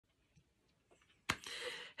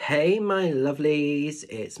Hey my lovelies,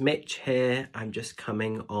 it's Mitch here. I'm just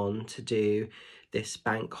coming on to do this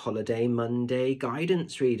Bank Holiday Monday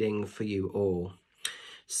guidance reading for you all.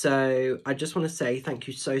 So I just want to say thank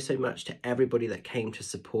you so much to everybody that came to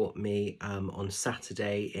support me on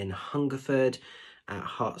Saturday in Hungerford at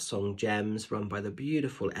Heartsong Gems, run by the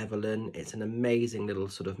beautiful Evelyn. It's an amazing little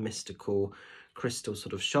sort of mystical crystal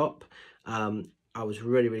sort of shop. I was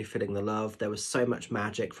really feeling the love. There was so much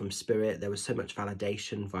magic from spirit. There was so much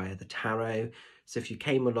validation via the tarot. So if you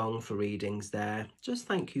came along for readings there, just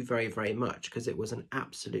thank you very much, because it was an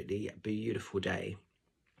absolutely beautiful day.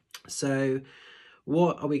 So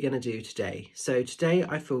what are we going to do today? So today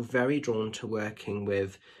I feel very drawn to working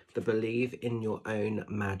with the Believe in Your Own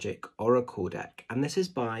Magic Oracle deck. And this is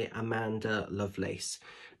by Amanda Lovelace.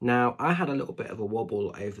 Now, I had a little bit of a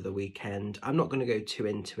wobble over the weekend. I'm not going to go too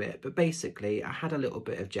into it, but basically I had a little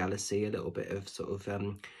bit of jealousy, a little bit of sort of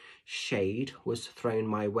shade was thrown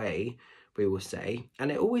my way, we will say.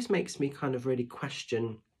 And it always makes me kind of really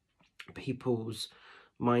question people's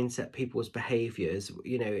mindset, people's behaviors.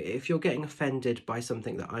 You know, if you're getting offended by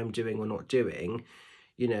something that I'm doing or not doing,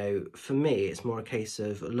 you know, for me it's more a case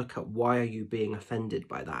of look at why are you being offended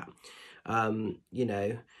by that. You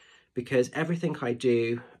know, because everything I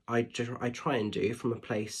do, I try and do from a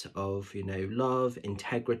place of, you know, love,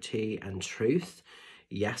 integrity and truth.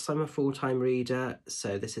 Yes, I'm a full-time reader,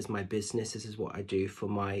 so this is my business, this is what I do for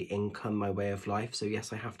my income, my way of life. So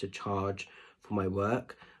yes, I have to charge for my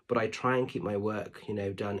work, but I try and keep my work, you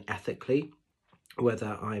know, done ethically,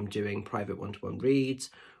 whether I'm doing private one-to-one reads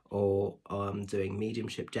or doing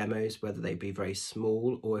mediumship demos, whether they be very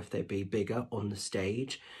small or if they be bigger on the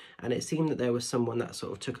stage. And it seemed that there was someone that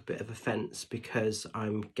sort of took a bit of offence because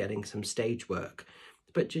I'm getting some stage work.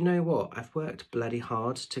 But do you know what? I've worked bloody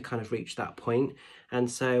hard to kind of reach that point,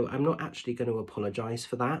 and so I'm not actually going to apologise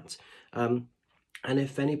for that. And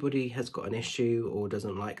if anybody has got an issue or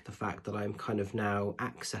doesn't like the fact that I'm kind of now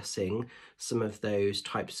accessing some of those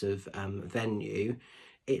types of venue,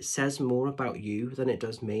 it says more about you than it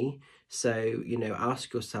does me. So, you know,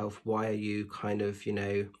 ask yourself, why are you kind of, you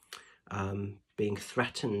know, being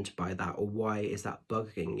threatened by that, or why is that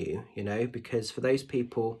bugging you, you know? Because for those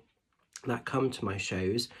people that come to my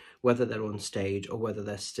shows, whether they're on stage or whether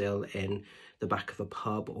they're still in the back of a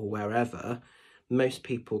pub or wherever, most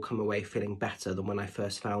people come away feeling better than when I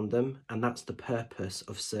first found them, and that's the purpose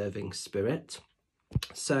of serving spirit.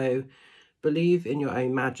 So believe in your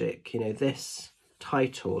own magic. You know, this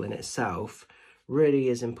title in itself really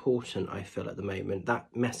is important, I feel, at the moment.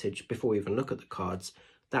 That message, before we even look at the cards,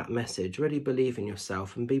 that message, really believe in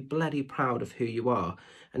yourself and be bloody proud of who you are.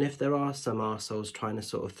 And if there are some arseholes trying to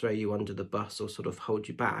sort of throw you under the bus or sort of hold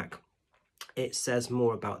you back, it says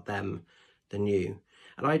more about them than you.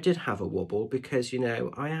 And I did have a wobble because, you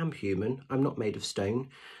know, I am human. I'm not made of stone,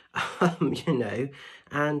 you know,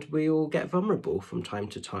 and we all get vulnerable from time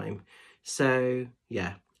to time. So,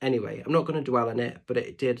 yeah, anyway, I'm not going to dwell on it, but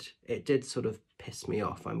it did sort of piss me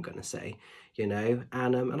off, I'm going to say, you know,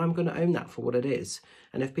 and I'm going to own that for what it is.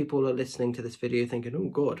 And if people are listening to this video thinking, oh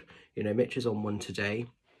God, you know, Mitch is on one today,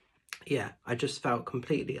 yeah, I just felt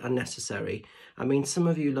completely unnecessary. I mean, some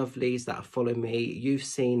of you lovelies that follow me, you've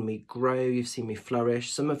seen me grow, you've seen me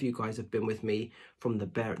flourish. Some of you guys have been with me from the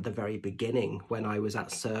very beginning when I was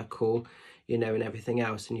at Circle, you know, and everything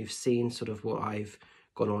else, and you've seen sort of what I've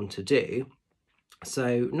gone on to do.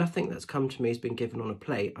 So nothing that's come to me has been given on a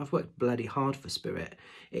plate. I've worked bloody hard for spirit.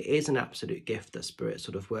 It is an absolute gift that spirit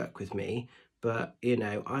sort of work with me, but, you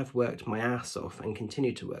know, I've worked my ass off and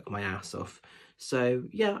continue to work my ass off. So,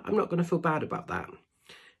 yeah, I'm not going to feel bad about that.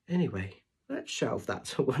 Anyway, let's shelve that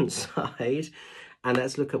to one side and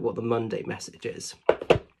let's look at what the Monday message is.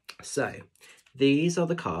 So, these are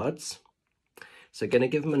the cards. So, going to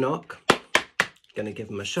give them a knock, going to give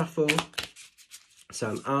them a shuffle. So,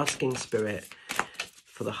 I'm asking Spirit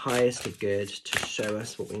for the highest of good to show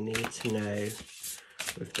us what we need to know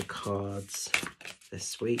with the cards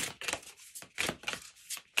this week.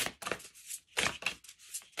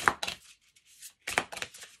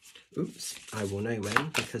 Oops, I will know when,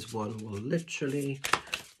 because one will literally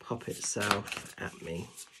pop itself at me.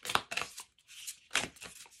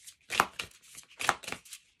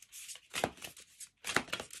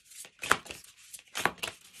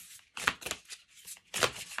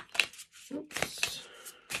 Oops.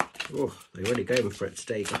 Oh, they're really going for it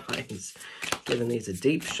today, guys. Giving these a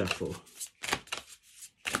deep shuffle.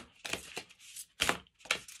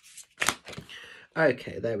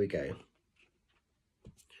 Okay, there we go.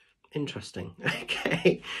 Interesting.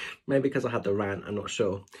 Okay, maybe because I had the rant, I'm not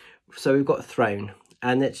sure. So we've got Throne,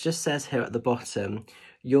 and it just says here at the bottom,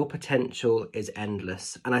 your potential is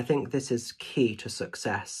endless. And I think this is key to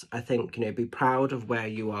success. I think, be proud of where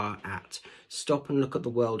you are at. Stop and look at the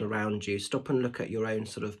world around you. Stop and look at your own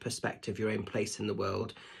sort of perspective, your own place in the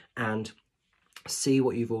world, and see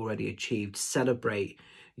what you've already achieved. Celebrate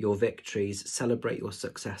your victories, celebrate your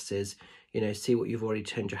successes, see what you've already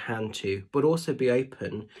turned your hand to, but also be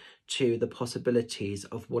open to the possibilities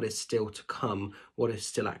of what is still to come, what is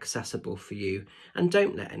still accessible for you. And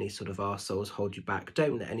don't let any sort of arseholes hold you back.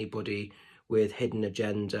 Don't let anybody with hidden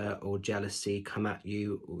agenda or jealousy come at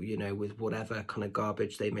you, with whatever kind of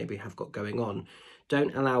garbage they maybe have got going on.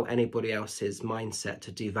 Don't allow anybody else's mindset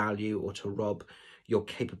to devalue or to rob your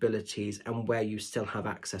capabilities and where you still have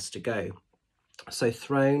access to go. So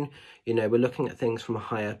throne, we're looking at things from a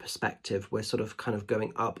higher perspective. We're sort of kind of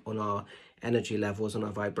going up on our energy levels, on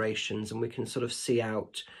our vibrations, and we can sort of see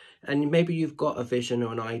out. And maybe you've got a vision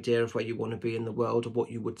or an idea of where you want to be in the world, or what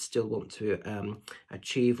you would still want to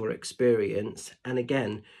achieve or experience. And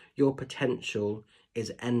again, your potential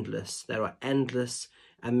is endless. There are endless,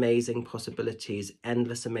 amazing possibilities,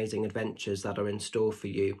 endless, amazing adventures that are in store for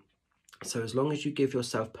you. So as long as you give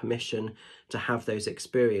yourself permission to have those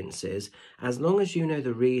experiences, as long as you know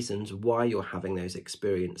the reasons why you're having those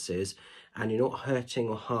experiences, and you're not hurting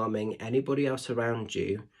or harming anybody else around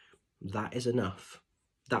you, that is enough.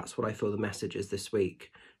 That's what I feel the message is this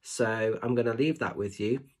week. So I'm going to leave that with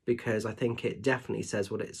you, because I think it definitely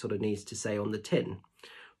says what it sort of needs to say on the tin.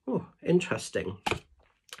 Oh, interesting.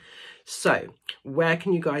 So where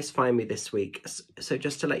can you guys find me this week? So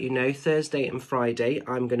just to let you know, Thursday and Friday,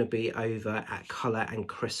 I'm going to be over at Colour and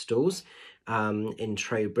Crystals in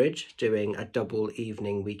Trowbridge, doing a double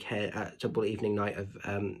evening night of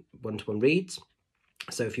one-to-one reads.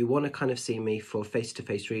 So if you want to kind of see me for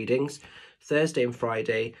face-to-face readings, Thursday and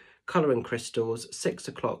Friday, Colour and Crystals, 6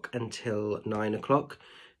 o'clock until 9 o'clock.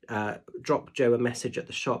 Drop Jo a message at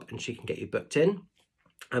the shop and she can get you booked in.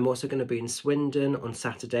 I'm also going to be in Swindon on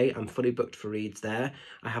Saturday. I'm fully booked for reads there.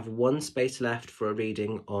 I have one space left for a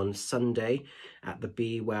reading on Sunday at the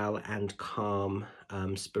Be Well and Calm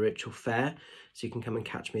Spiritual Fair. So you can come and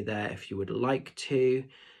catch me there if you would like to.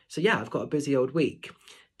 So yeah, I've got a busy old week.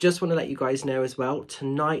 Just want to let you guys know as well,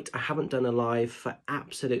 tonight I haven't done a live for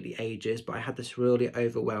absolutely ages, but I had this really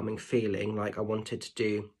overwhelming feeling like I wanted to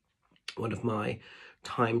do one of my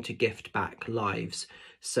time to gift back lives.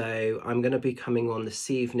 So I'm going to be coming on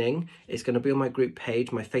this evening. It's going to be on my group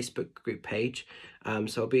page, my Facebook group page.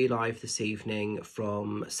 So I'll be live this evening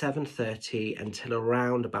from 7:30 until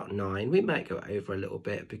around about 9. We might go over a little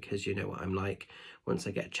bit because you know what I'm like once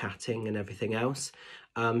I get chatting and everything else.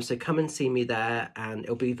 So come and see me there, and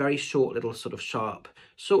it'll be very short little sort of short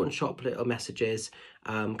and sharp little messages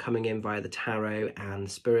coming in via the tarot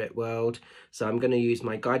and spirit world. So I'm going to use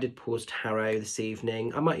my guided pause tarot this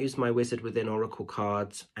evening. I might use my Wizard Within Oracle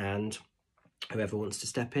cards, and whoever wants to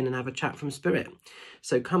step in and have a chat from spirit.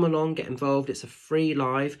 So come along, get involved. It's a free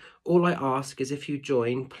live. All I ask is if you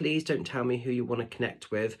join, please don't tell me who you want to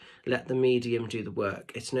connect with. Let the medium do the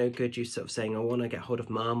work. It's no good you sort of saying, I want to get hold of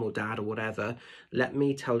mum or dad or whatever. Let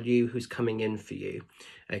me tell you who's coming in for you.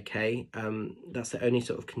 Okay, that's the only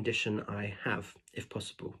sort of condition I have, if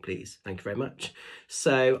possible, please. Thank you very much.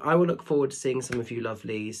 So I will look forward to seeing some of you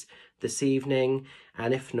lovelies this evening,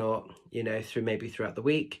 and if not, maybe throughout the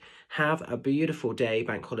week. Have a beautiful day,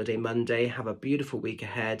 Bank Holiday Monday. Have a beautiful week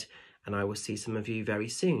ahead, and I will see some of you very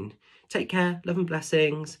soon. Take care, love and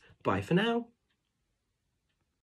blessings. Bye for now.